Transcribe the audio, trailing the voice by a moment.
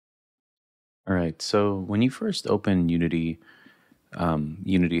All right, so when you first open Unity,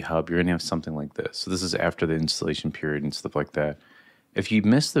 Unity Hub, you're gonna have something like this. So this is after the installation period and stuff like that. If you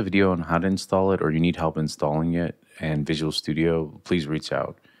missed the video on how to install it or you need help installing it and Visual Studio, please reach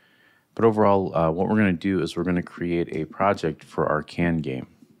out. But overall, what we're gonna do is we're gonna create a project for our CAN game.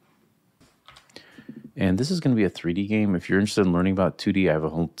 And this is gonna be a 3D game. If you're interested in learning about 2D, I have a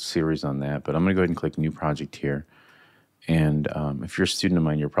whole series on that, but I'm gonna go ahead and click New Project here. And if you're a student of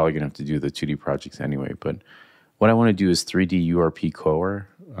mine, you're probably going to have to do the 2D projects anyway. But what I want to do is 3D URP Core.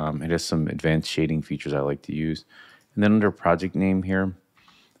 It has some advanced shading features I like to use. And then under project name here,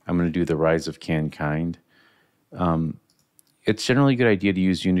 I'm going to do the Rise of Cankind. It's generally a good idea to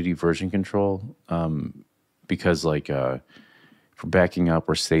use Unity version control because for backing up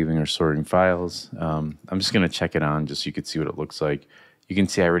or saving or sorting files, I'm just going to check it on just so you can see what it looks like. You can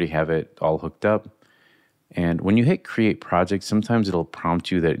see I already have it all hooked up. And when you hit create project, sometimes it'll prompt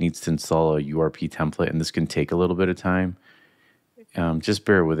you that it needs to install a URP template, and this can take a little bit of time. Just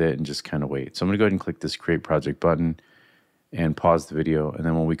bear with it and just kind of wait. So I'm going to go ahead and click this create project button and pause the video. And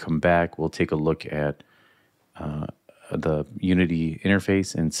then when we come back, we'll take a look at the Unity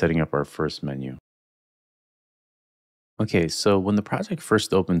interface and setting up our first menu. Okay, so when the project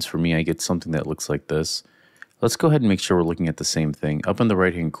first opens for me, I get something that looks like this. Let's go ahead and make sure we're looking at the same thing. Up in the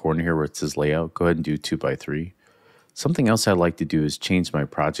right-hand corner here where it says layout, go ahead and do 2x3. Something else I like to do is change my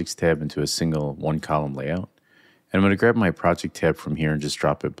projects tab into a single one-column layout. And I'm going to grab my project tab from here and just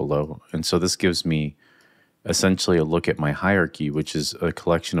drop it below. And so this gives me essentially a look at my hierarchy, which is a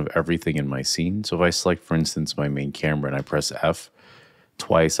collection of everything in my scene. So if I select, for instance, my main camera and I press F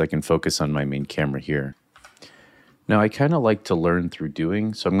twice, I can focus on my main camera here. Now, I kind of like to learn through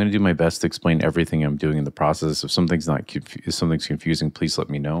doing, so I'm going to do my best to explain everything I'm doing in the process. If something's confusing, please let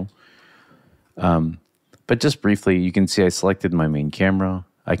me know. But just briefly, you can see I selected my main camera.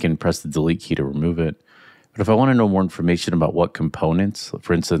 I can press the delete key to remove it. But if I want to know more information about what components,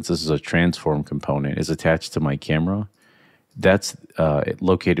 for instance, this is a transform component, is attached to my camera, that's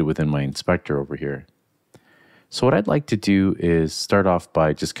located within my inspector over here. So what I'd like to do is start off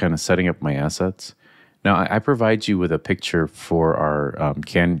by just kind of setting up my assets. Now, I provide you with a picture for our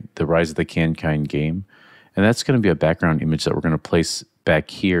the Rise of the Cankind game, and that's going to be a background image that we're going to place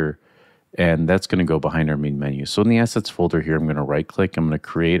back here, and that's going to go behind our main menu. So in the Assets folder here, I'm going to right-click. I'm going to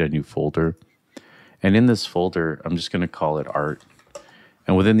create a new folder, and in this folder, I'm just going to call it Art.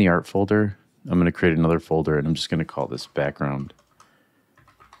 And within the Art folder, I'm going to create another folder, and I'm just going to call this Background.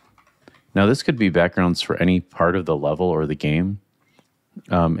 Now, this could be backgrounds for any part of the level or the game.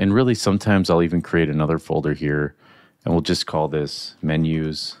 And really, sometimes I'll even create another folder here, and we'll just call this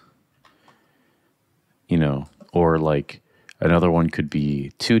menus, or like another one could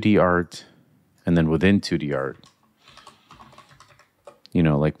be 2D art, and then within 2D art,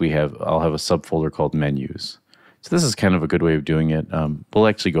 like I'll have a subfolder called menus. So this is kind of a good way of doing it. We'll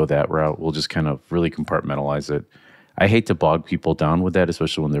actually go that route. We'll just kind of really compartmentalize it. I hate to bog people down with that,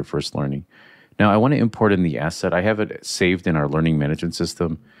 especially when they're first learning. Now, I want to import in the asset. I have it saved in our learning management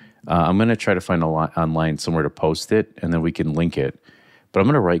system. I'm going to try to find online somewhere to post it, and then we can link it. But I'm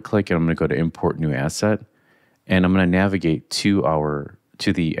going to right-click, and I'm going to go to Import New Asset, and I'm going to navigate to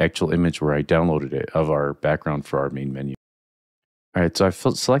the actual image where I downloaded it of our background for our main menu. All right, so I've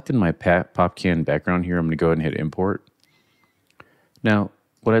selected my PopCan background here. I'm going to go ahead and hit Import. Now,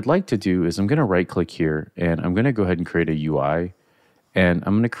 what I'd like to do is I'm going to right-click here, and I'm going to go ahead and create a UI. And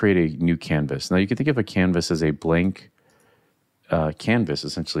I'm going to create a new canvas. Now, you can think of a canvas as a blank canvas,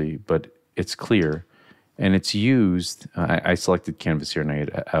 essentially, but it's clear. And it's used, I selected canvas here and I hit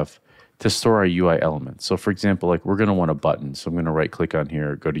F, to store our UI elements. So, for example, like we're going to want a button. So I'm going to right-click on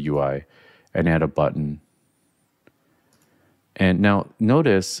here, go to UI, and add a button. And now,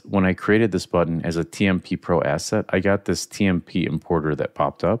 notice when I created this button as a TMP Pro asset, I got this TMP importer that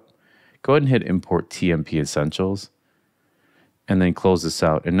popped up. Go ahead and hit Import TMP Essentials. And then close this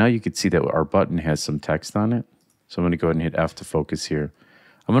out. And now you can see that our button has some text on it. So I'm going to go ahead and hit F to focus here.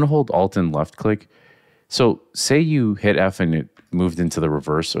 I'm going to hold Alt and left click. So say you hit F and it moved into the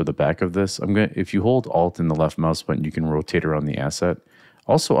reverse or the back of this. If you hold Alt and the left mouse button, you can rotate around the asset.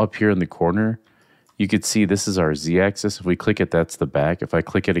 Also up here in the corner, you could see this is our Z axis. If we click it, that's the back. If I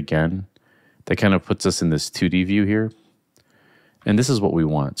click it again, that kind of puts us in this 2D view here. And this is what we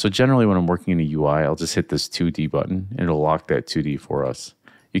want. So generally when I'm working in a UI, I'll just hit this 2D button and it'll lock that 2D for us.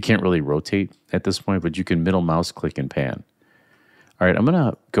 You can't really rotate at this point, but you can middle mouse click and pan. All right, I'm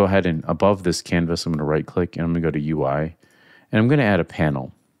gonna go ahead and above this canvas, I'm gonna right click and I'm gonna go to UI and I'm gonna add a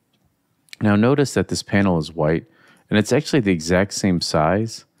panel. Now notice that this panel is white and it's actually the exact same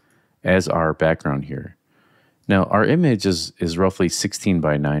size as our background here. Now, our image is roughly 16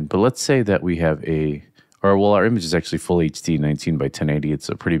 by 9, but let's say that we have our image is actually full HD 19 by 1080. It's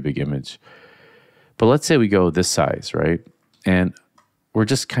a pretty big image. But let's say we go this size, right? And we're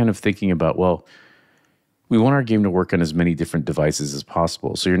just kind of thinking about, well, we want our game to work on as many different devices as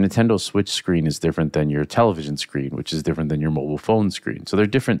possible. So your Nintendo Switch screen is different than your television screen, which is different than your mobile phone screen. So they're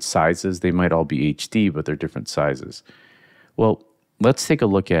different sizes. They might all be HD, but they're different sizes. Well, let's take a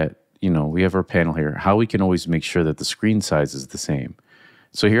look at, we have our panel here, how we can always make sure that the screen size is the same.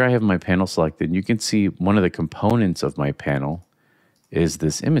 So here I have my panel selected, and you can see one of the components of my panel is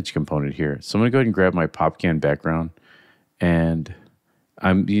this image component here. So I'm going to go ahead and grab my PopCan background, and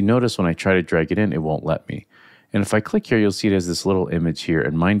you notice when I try to drag it in, it won't let me. And if I click here, you'll see it has this little image here,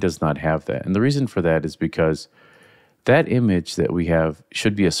 and mine does not have that. And the reason for that is because that image that we have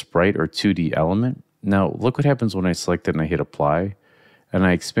should be a sprite or 2D element. Now, look what happens when I select it and I hit apply, and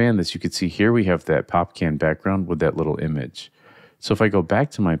I expand this. You can see here we have that PopCan background with that little image. So if I go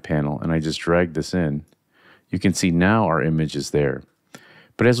back to my panel and I just drag this in, you can see now our image is there.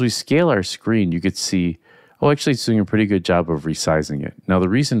 But as we scale our screen, you could see, oh, actually it's doing a pretty good job of resizing it. Now, the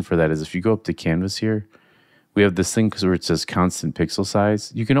reason for that is if you go up to canvas here, we have this thing where it says constant pixel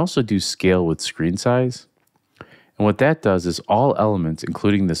size. You can also do scale with screen size. And what that does is all elements,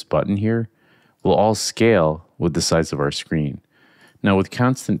 including this button here, will all scale with the size of our screen. Now with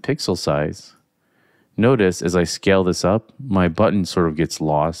constant pixel size, notice as I scale this up, my button sort of gets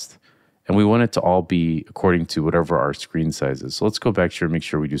lost, and we want it to all be according to whatever our screen size is. So let's go back here and make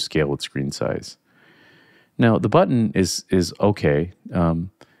sure we do scale with screen size. Now the button is okay.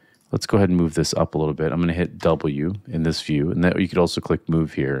 Let's go ahead and move this up a little bit. I'm going to hit W in this view, and that you could also click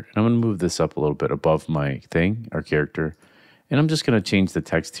move here. And I'm going to move this up a little bit above my thing, our character. And I'm just going to change the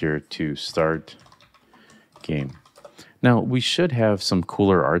text here to start game. Now, we should have some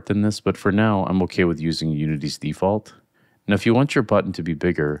cooler art than this, but for now, I'm okay with using Unity's default. Now, if you want your button to be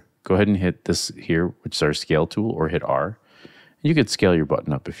bigger, go ahead and hit this here, which is our scale tool, or hit R. You could scale your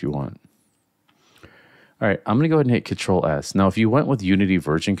button up if you want. All right, I'm going to go ahead and hit Control S. Now, if you went with Unity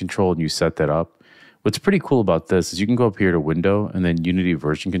version control and you set that up, what's pretty cool about this is you can go up here to Window and then Unity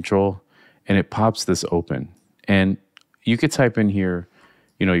version control, and it pops this open. And you could type in here,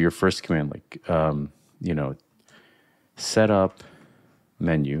 your first command, like, set up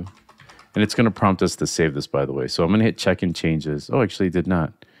menu, and it's going to prompt us to save this, by the way. So I'm going to hit check in changes. Oh, actually it did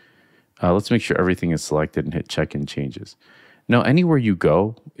not. Let's make sure everything is selected and hit check in changes. Now, anywhere you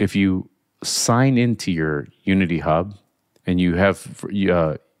go, if you sign into your Unity Hub and you have,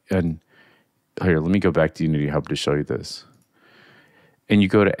 and here, let me go back to Unity Hub to show you this. And you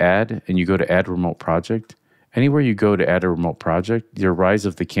go to add, and you go to add remote project. Anywhere you go to add a remote project, your Rise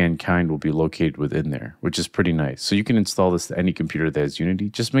of the Can-Kind will be located within there, which is pretty nice. So you can install this to any computer that has Unity.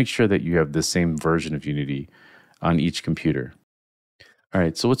 Just make sure that you have the same version of Unity on each computer. All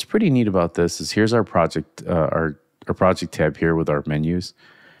right, so what's pretty neat about this is here's our project, our project tab here with our menus.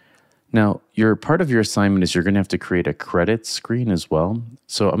 Now, part of your assignment is you're going to have to create a credits screen as well.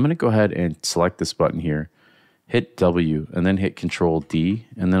 So I'm going to go ahead and select this button here, hit W, and then hit Control D,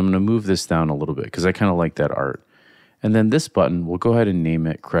 and then I'm going to move this down a little bit because I kind of like that art. And then this button, we'll go ahead and name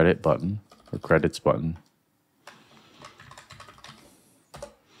it Credit Button or Credits Button.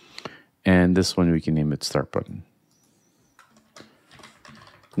 And this one we can name it Start Button.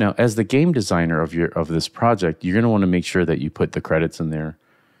 Now, as the game designer of this project, you're going to want to make sure that you put the credits in there.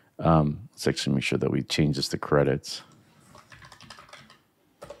 Let's actually make sure that we change this to credits.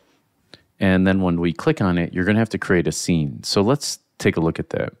 And then when we click on it, you're going to have to create a scene. So let's take a look at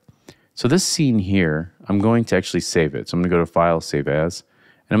that. So this scene here, I'm going to actually save it. So I'm going to go to File, Save As,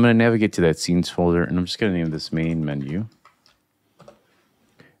 and I'm going to navigate to that Scenes folder, and I'm just going to name this Main Menu.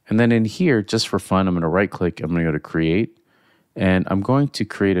 And then in here, just for fun, I'm going to right-click, I'm going to go to Create, and I'm going to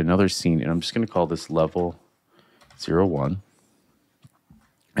create another scene, and I'm just going to call this Level 01.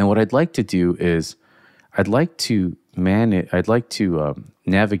 And what I'd like to do is I'd like to navigate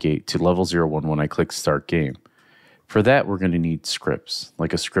to level 01 when I click Start Game. For that, we're going to need scripts,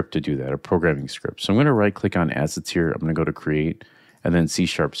 like a script to do that, a programming script. So I'm going to right-click on Assets here. I'm going to go to Create, and then C#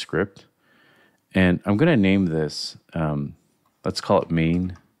 Script. And I'm going to name this, let's call it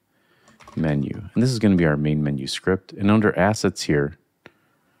Main Menu. And this is going to be our main menu script. And under Assets here,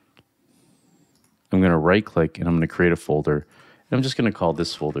 I'm going to right-click, and I'm going to create a folder. And I'm just going to call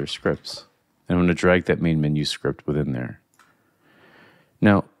this folder Scripts. And I'm going to drag that main menu script within there.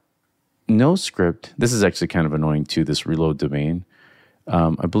 Now, no script, this is actually kind of annoying too, this reload domain.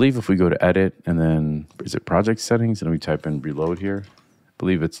 I believe if we go to edit and then, is it project settings? And we type in reload here. I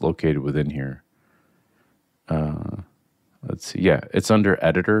believe it's located within here. Let's see, yeah, it's under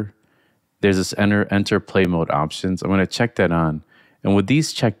editor. there's this enter play mode options. I'm going to check that on. And with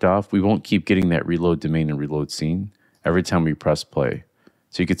these checked off, we won't keep getting that reload domain and reload scene every time we press play.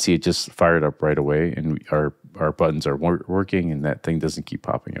 So you can see it just fired up right away, and our buttons are working, and that thing doesn't keep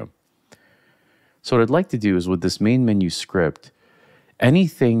popping up. So what I'd like to do is with this main menu script,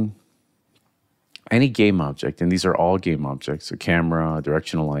 anything, any game object, and these are all game objects, a camera, a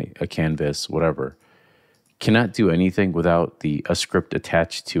directional light, a canvas, whatever, cannot do anything without a script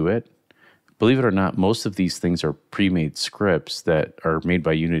attached to it. Believe it or not, most of these things are pre-made scripts that are made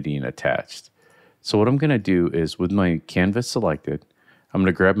by Unity and attached. So what I'm going to do is with my canvas selected, I'm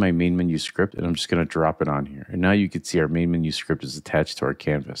going to grab my main menu script and I'm just going to drop it on here. And now you can see our main menu script is attached to our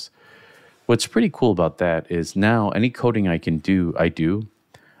canvas. What's pretty cool about that is now any coding I can do,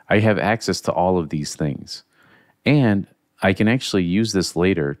 I have access to all of these things. And I can actually use this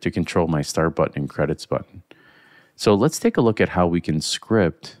later to control my start button and credits button. So let's take a look at how we can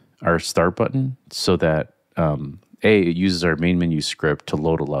script our start button so that it uses our main menu script to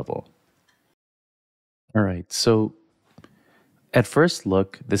load a level. All right, so at first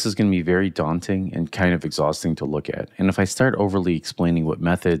look, this is going to be very daunting and kind of exhausting to look at. And if I start overly explaining what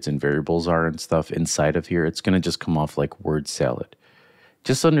methods and variables are and stuff inside of here, it's going to just come off like word salad.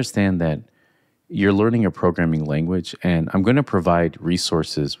 Just understand that you're learning a programming language, and I'm going to provide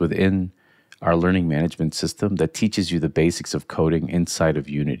resources within our learning management system that teaches you the basics of coding inside of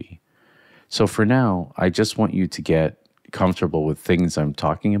Unity. So for now, I just want you to get comfortable with things I'm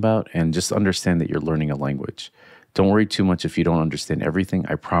talking about and just understand that you're learning a language. Don't worry too much if you don't understand everything.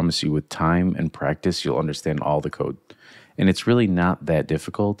 I promise you with time and practice, you'll understand all the code. And it's really not that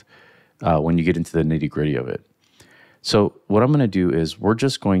difficult when you get into the nitty-gritty of it. So what I'm going to do is we're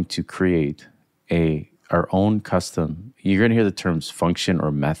just going to create our own custom. You're going to hear the terms function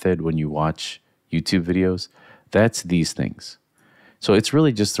or method when you watch YouTube videos. That's these things. So it's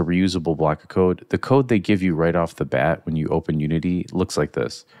really just a reusable block of code. The code they give you right off the bat when you open Unity looks like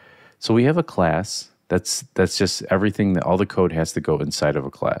this. So we have a class. That's just everything, that all the code has to go inside of a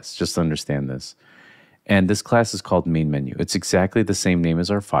class. Just understand this. And this class is called main menu. It's exactly the same name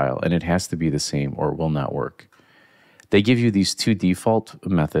as our file, and it has to be the same or it will not work. They give you these two default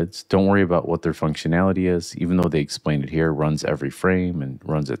methods. Don't worry about what their functionality is, even though they explain it here, runs every frame and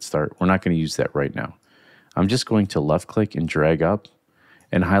runs at start. We're not going to use that right now. I'm just going to left click and drag up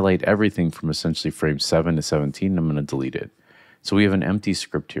and highlight everything from essentially frame 7 to 17. And I'm going to delete it. So we have an empty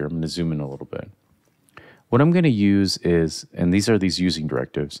script here. I'm going to zoom in a little bit. What I'm going to use is, and these are these using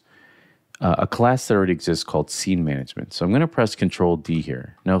directives, a class that already exists called scene management. So I'm going to press Control D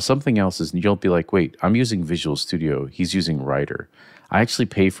here. Now something else is, you'll be like, wait, I'm using Visual Studio. He's using Rider. I actually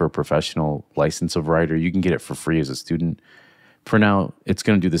pay for a professional license of Rider. You can get it for free as a student. For now, it's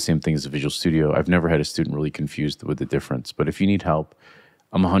going to do the same thing as a Visual Studio. I've never had a student really confused with the difference. But if you need help,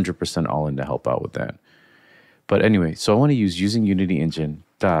 I'm 100% all in to help out with that. But anyway, so I want to use using Unity Engine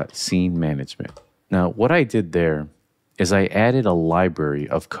 .scene management. Now, what I did there is I added a library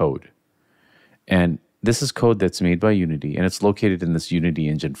of code. And this is code that's made by Unity, and it's located in this Unity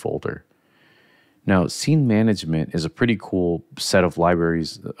Engine folder. Now, scene management is a pretty cool set of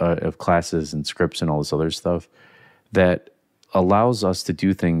libraries of classes and scripts and all this other stuff that allows us to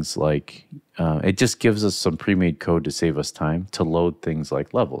do things like, it just gives us some pre-made code to save us time to load things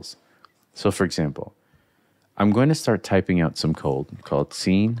like levels. So for example, I'm going to start typing out some code called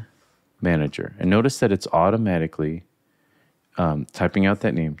scene manager. And notice that it's automatically typing out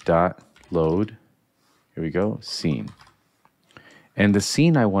that name, .load, here we go, scene. And the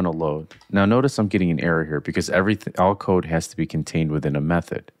scene I want to load, now notice I'm getting an error here because all code has to be contained within a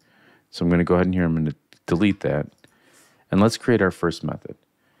method. So I'm going to go ahead and here, I'm going to delete that. And let's create our first method.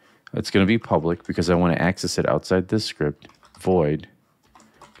 It's going to be public because I want to access it outside this script, void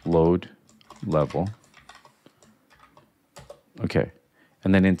load level. Okay.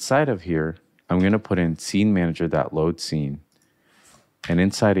 And then inside of here, I'm going to put in scene manager.load scene. And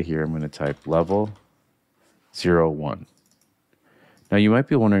inside of here, I'm going to type level 01. Now you might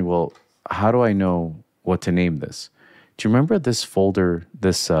be wondering, well, how do I know what to name this? Do you remember this folder,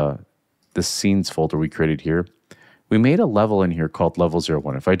 this scenes folder we created here? We made a level in here called level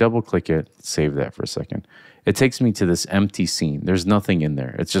 01. If I double click it, save that for a second, it takes me to this empty scene. There's nothing in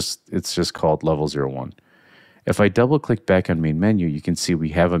there. It's just called level 01. If I double click back on main menu, you can see we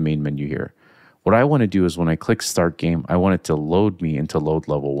have a main menu here. What I want to do is when I click start game, I want it to load me into load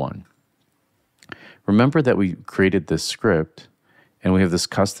level 1. Remember that we created this script and we have this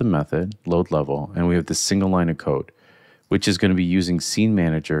custom method, load level, and we have this single line of code, which is going to be using scene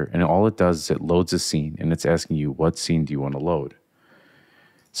manager. And all it does is it loads a scene and it's asking you, what scene do you want to load?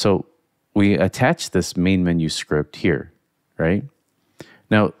 So we attach this main menu script here, right?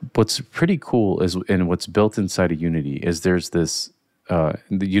 Now, what's pretty cool is, and what's built inside of Unity is there's this, the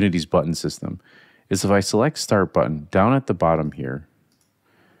Unity's button system, is if I select Start Button, down at the bottom here,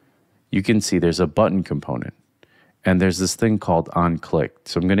 you can see there's a button component. And there's this thing called onClick.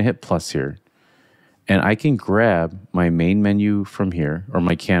 So I'm going to hit plus here. And I can grab my main menu from here, or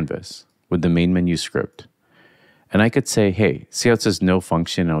my canvas, with the main menu script. And I could say, hey, see how it says no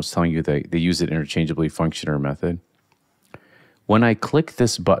function? I was telling you that they use it interchangeably, function or method. When I click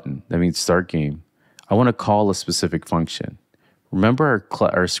this button, that means start game, I want to call a specific function. Remember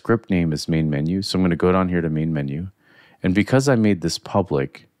our script name is main menu, so I'm going to go down here to main menu. And because I made this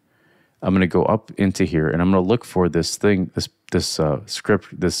public, I'm going to go up into here and I'm going to look for this thing, this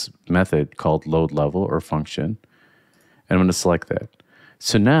script, this method called load level or function. And I'm going to select that.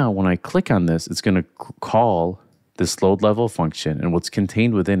 So now when I click on this, it's going to call this load level function. And what's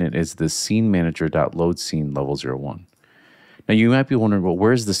contained within it is the scene manager.load scene level 01. Now you might be wondering, well,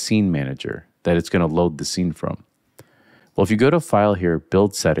 where's the scene manager that it's going to load the scene from? Well, if you go to file here,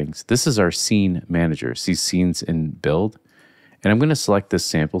 build settings, this is our scene manager. See scenes in build. And I'm going to select this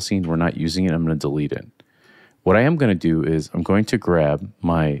sample scene. We're not using it. I'm going to delete it. What I am going to do is I'm going to grab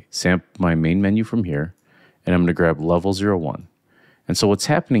my main menu from here, and I'm going to grab level 01. And so what's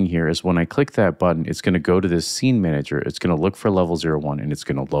happening here is when I click that button, it's going to go to this scene manager. It's going to look for level 01, and it's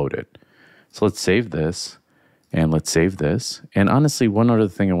going to load it. So let's save this, and let's save this. And honestly, one other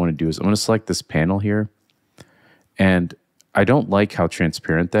thing I want to do is I'm going to select this panel here. And I don't like how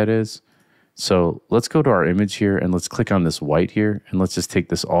transparent that is. So let's go to our image here and let's click on this white here and let's just take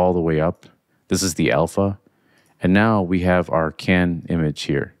this all the way up. This is the alpha. And now we have our can image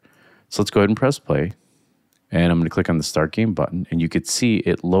here. So let's go ahead and press play. And I'm going to click on the start game button and you could see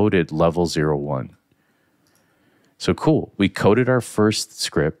it loaded level 01. So cool. We coded our first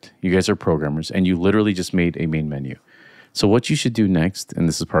script. You guys are programmers and you literally just made a main menu. So what you should do next, and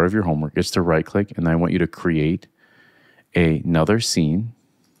this is part of your homework, is to right click and I want you to create another scene.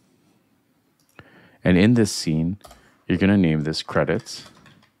 And in this scene, you're going to name this credits.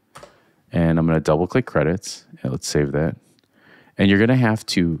 And I'm going to double click credits. And let's save that. And you're going to have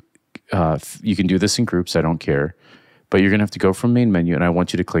to, you can do this in groups, I don't care. But you're going to have to go from main menu and I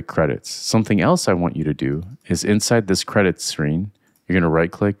want you to click credits. Something else I want you to do is inside this credits screen, you're going to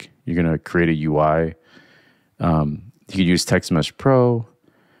right click. You're going to create a UI. You can use TextMesh Pro.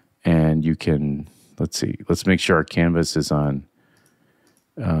 And you can, let's see, let's make sure our canvas is on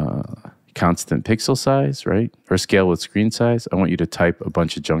constant pixel size, right? Or scale with screen size. I want you to type a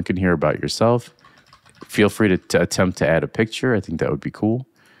bunch of junk in here about yourself. Feel free to attempt to add a picture. I think that would be cool.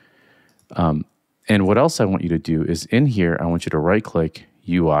 And what else I want you to do is in here, I want you to right click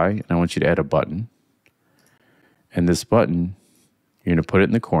UI and I want you to add a button. And this button, you're going to put it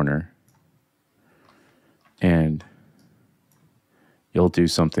in the corner and you'll do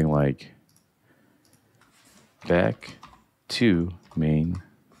something like back to main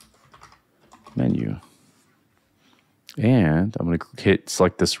menu. And I'm going to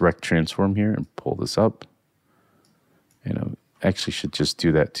select this rect transform here and pull this up. And I actually should just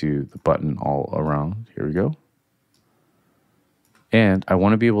do that to the button all around. Here we go. And I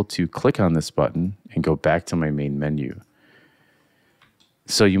want to be able to click on this button and go back to my main menu.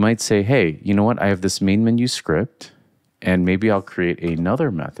 So you might say, hey, you know what? I have this main menu script and maybe I'll create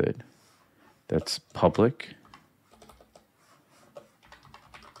another method that's public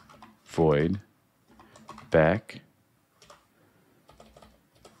void back.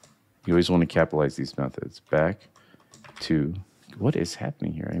 You always want to capitalize these methods. Back to, what is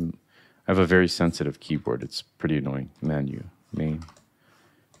happening here? I have a very sensitive keyboard. It's pretty annoying. Menu, main,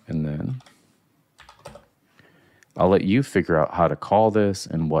 and then I'll let you figure out how to call this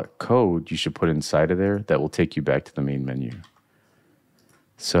and what code you should put inside of there that will take you back to the main menu.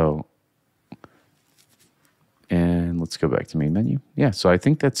 So, and let's go back to main menu. Yeah, so I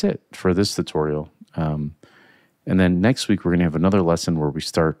think that's it for this tutorial. And then next week, we're going to have another lesson where we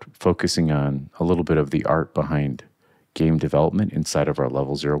start focusing on a little bit of the art behind game development inside of our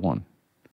level 01.